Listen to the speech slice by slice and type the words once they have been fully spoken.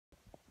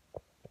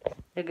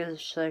Hey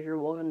guys, Josiah here.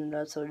 Welcome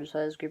to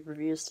Josiah's Grape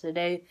Reviews.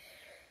 Today,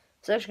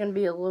 it's actually going to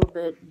be a little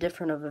bit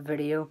different of a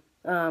video.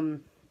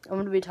 I'm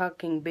going to be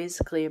talking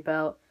basically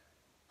about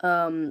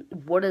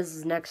what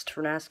is next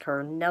for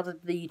NASCAR. Now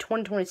that the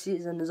 2020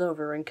 season is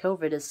over and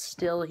COVID is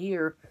still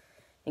here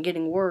and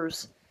getting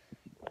worse,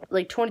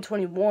 like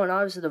 2021,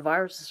 obviously the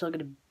virus is still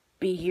going to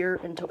be here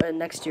until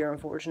next year,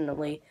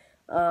 unfortunately.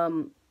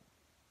 But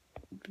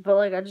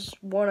like, I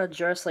just want to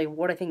address like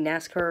what I think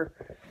NASCAR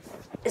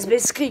is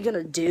basically going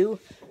to do.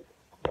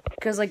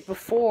 Because like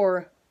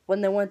before,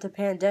 when they went to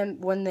pandemic,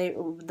 when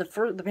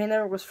the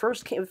pandemic was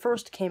first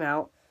came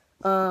out,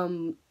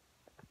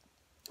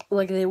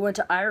 like they went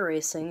to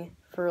iRacing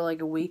for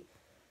like a week,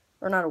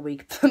 or not a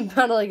week,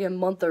 about like a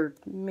month or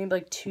maybe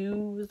like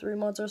 2-3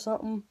 months or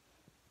something.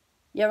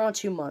 Yeah, around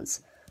 2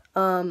 months.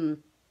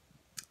 But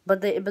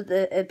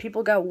the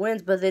people got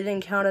wins, but they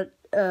didn't count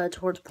it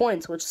towards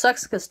points, which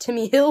sucks because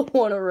Timmy Hill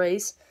won a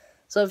race.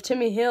 So if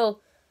Timmy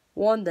Hill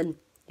won, then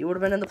he would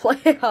have been in the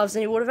playoffs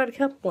and he would have had a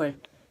cup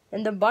win.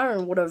 And then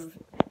Byron would have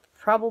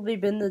probably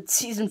been the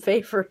season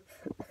favorite.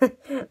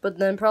 But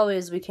then probably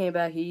as we came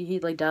back, he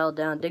like dialed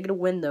down. Did get a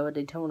win though at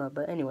Daytona,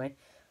 but anyway.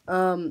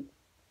 Like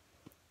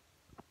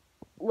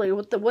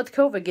with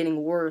COVID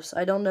getting worse,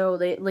 I don't know.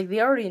 They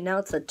already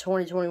announced that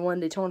 2021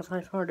 Daytona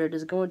 500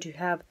 is going to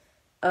have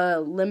a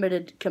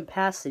limited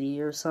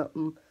capacity or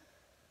something.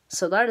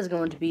 So that is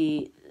going to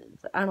be,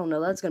 I don't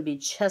know, that's going to be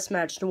chess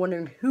match to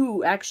wondering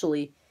who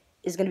actually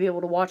is going to be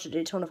able to watch a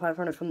Daytona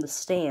 500 from the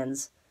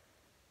stands.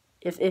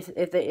 If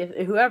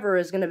whoever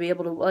is going to be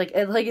able to like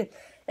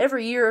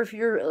every year if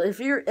you're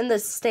in the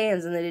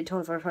stands in the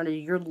Daytona 500,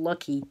 you're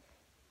lucky.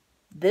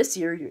 This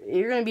year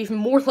you're going to be even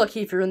more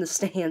lucky if you're in the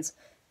stands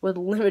with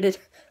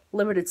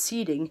limited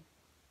seating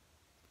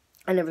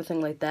and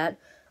everything like that.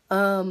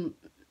 But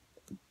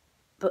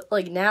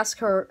like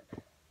NASCAR,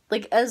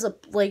 like as a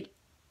like,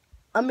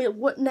 I mean,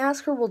 what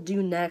NASCAR will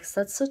do next?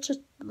 That's such a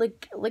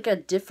like a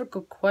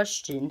difficult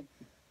question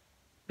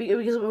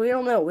because we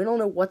don't know. We don't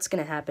know what's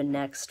going to happen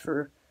next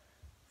for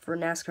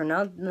NASCAR.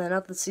 Now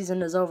that the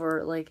season is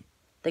over, like,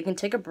 they can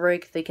take a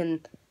break. They can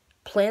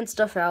plan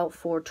stuff out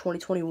for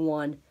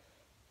 2021.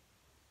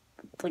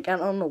 Like, I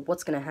don't know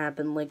what's going to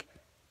happen. Like,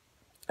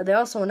 they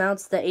also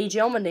announced that A.J.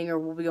 Allmendinger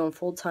will be going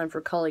full-time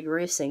for Colleague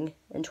Racing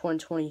in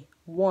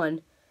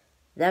 2021.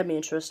 That'd be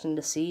interesting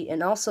to see.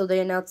 And also, they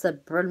announced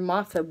that Brett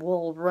Moffitt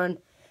will run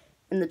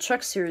in the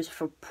Truck Series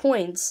for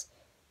points,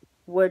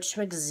 which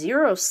makes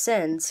zero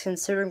sense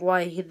considering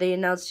why they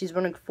announced he's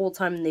running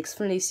full-time in the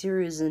Xfinity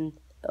Series in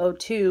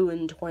 02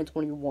 in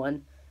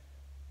 2021.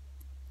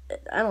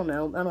 I don't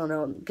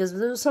know, because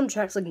there's some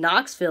tracks like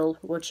Knoxville,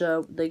 which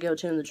they go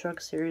to in the Truck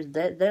Series.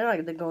 They're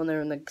not going there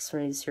in the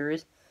Xfinity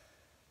Series.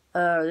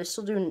 They're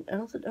still doing.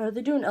 Are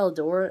they doing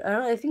Eldora?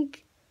 I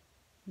think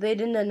they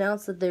didn't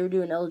announce that they were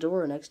doing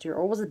Eldora next year,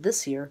 or was it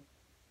this year?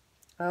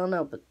 I don't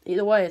know, but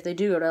either way, if they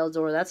do go to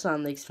Eldora, that's not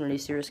on the Xfinity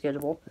Series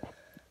schedule.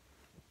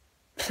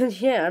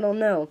 Yeah, I don't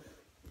know.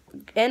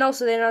 And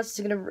also, they announced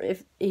he's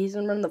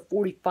gonna run the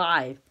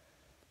 45.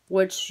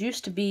 Which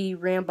used to be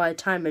ran by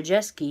Ty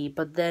Majeski,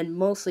 but then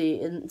mostly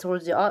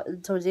towards the end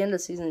of the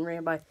season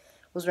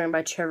was ran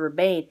by Trevor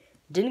Bayne.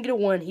 Didn't get a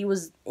win. He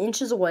was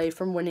inches away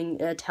from winning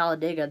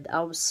Talladega.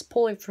 I was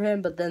pulling for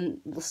him, but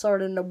then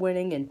Lessard ended up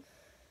winning, and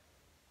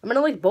I mean,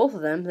 I like both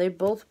of them. They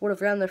both would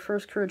have gotten their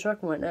first career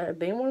truck win.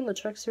 Bayne won in the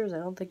Truck Series. I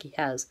don't think he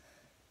has.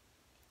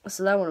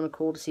 So that would have been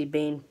cool to see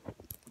Bayne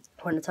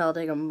win the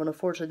Talladega. But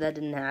unfortunately, that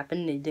didn't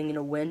happen. He didn't get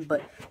a win.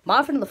 But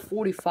Moffitt in the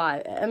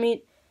 45. I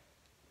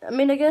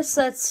mean, I guess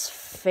that's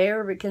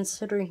fair, but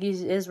considering he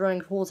is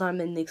running full-time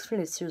in the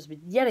Xfinity Series, but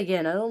yet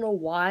again, I don't know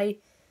why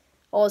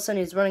all of a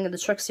sudden he's running in the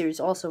Truck Series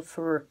also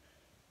for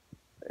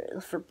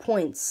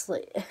points.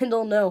 Like, I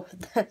don't know.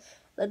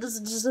 That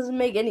just doesn't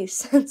make any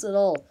sense at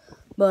all.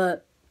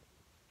 But,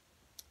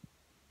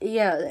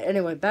 yeah,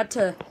 anyway, back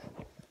to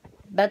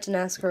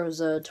NASCAR's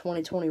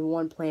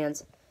 2021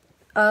 plans.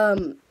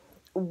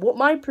 What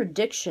my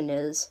prediction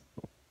is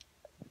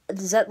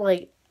that,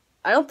 like,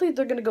 I don't think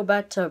they're going to go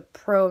back to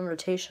Pro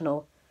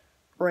Invitational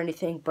or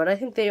anything, but I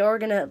think they are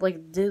going to,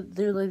 like, do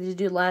like they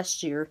did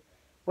last year,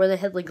 where they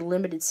had, like,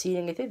 limited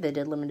seating. I think they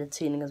did limited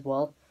seating as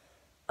well.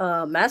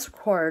 Mask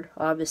required,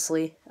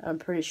 obviously. I'm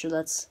pretty sure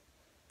that's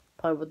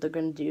probably what they're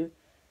going to do.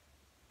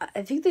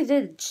 I think they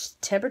did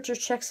temperature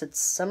checks at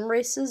some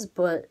races,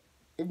 but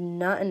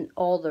not in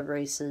all the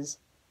races.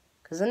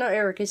 Because I know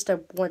Eric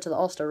Eastep went to the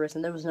All-Star race,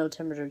 and there was no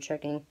temperature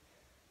checking.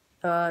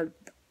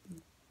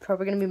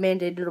 Probably going to be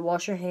mandated to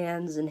wash your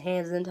hands and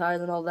ties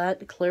and all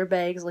that. Clear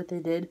bags like they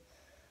did.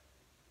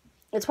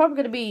 It's probably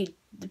going to be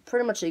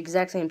pretty much the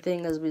exact same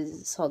thing as we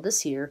saw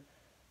this year.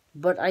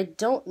 But I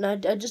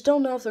just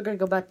don't know if they're going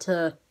to go back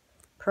to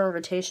Pro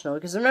Invitational.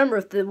 Because remember,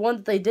 if the one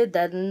that they did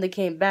that and then they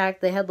came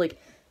back, they had like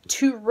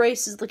 3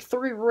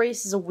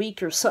 races a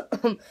week or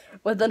something.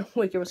 Within a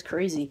week, it was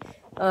crazy.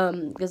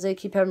 Because they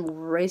keep having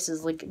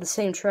races like the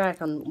same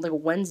track on like a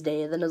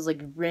Wednesday. And then it was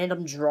like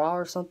random draw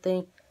or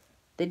something.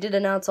 They did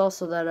announce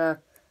also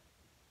that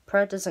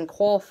practice and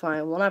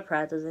qualifying, well, not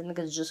practice, I think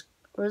it's just,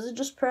 or is it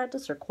just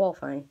practice or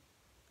qualifying?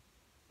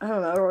 I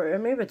don't know, or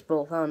maybe it's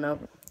both. I don't know.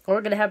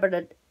 We're gonna have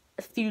a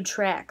few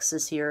tracks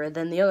this year, and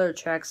then the other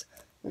tracks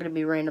are gonna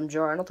be random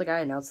draw. I don't think I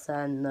announced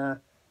that in the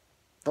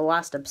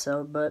last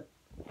episode, but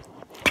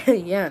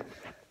yeah,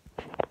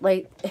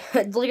 like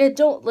I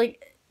don't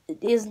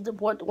is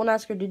what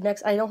Nascar do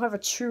next. I don't have a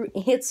true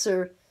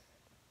answer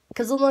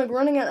because I'm like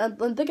running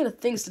out. I'm thinking of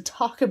things to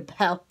talk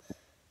about,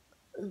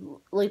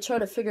 like trying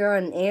to figure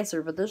out an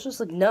answer, but there's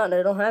just like none.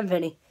 I don't have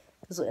any.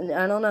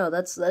 I don't know.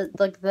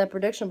 That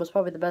prediction was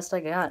probably the best I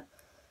got.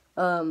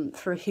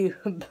 For you,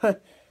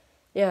 but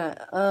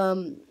yeah, I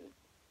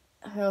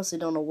honestly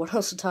don't know what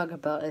else to talk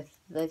about. I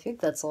think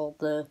that's all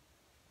the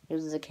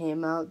news that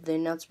came out. They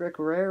announced Rick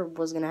Rare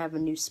was gonna have a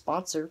new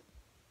sponsor.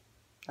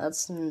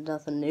 That's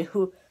nothing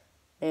new.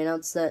 They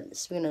announced that,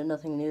 speaking of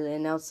nothing new, they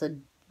announced that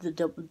the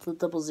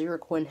double zero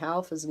coin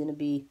half is gonna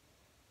be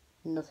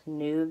nothing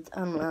new.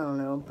 I don't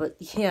know, but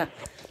yeah.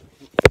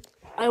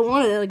 I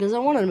wanted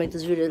to make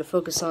this video to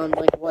focus on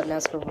like what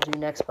NASCAR will do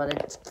next, but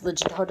I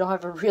legit don't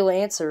have a real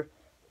answer.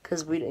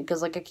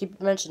 Because like I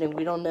keep mentioning,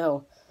 we don't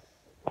know.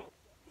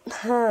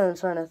 I'm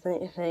trying to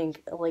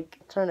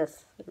trying to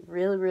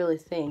really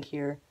think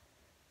here.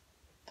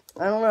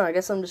 I don't know, I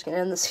guess I'm just gonna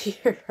end this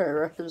here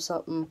or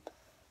something.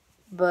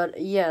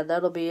 But yeah,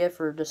 that'll be it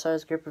for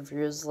Josiah's Grape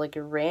Reviews, like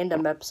a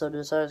random episode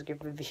of Josiah's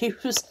Grape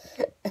Reviews.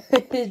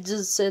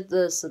 Just hit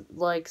the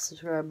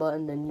subscribe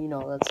button, and you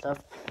know that stuff.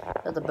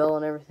 Hit the bell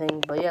and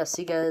everything. But yeah,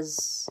 see you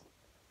guys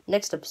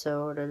next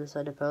episode I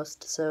decide to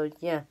post. So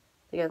yeah,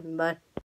 see you guys, bye.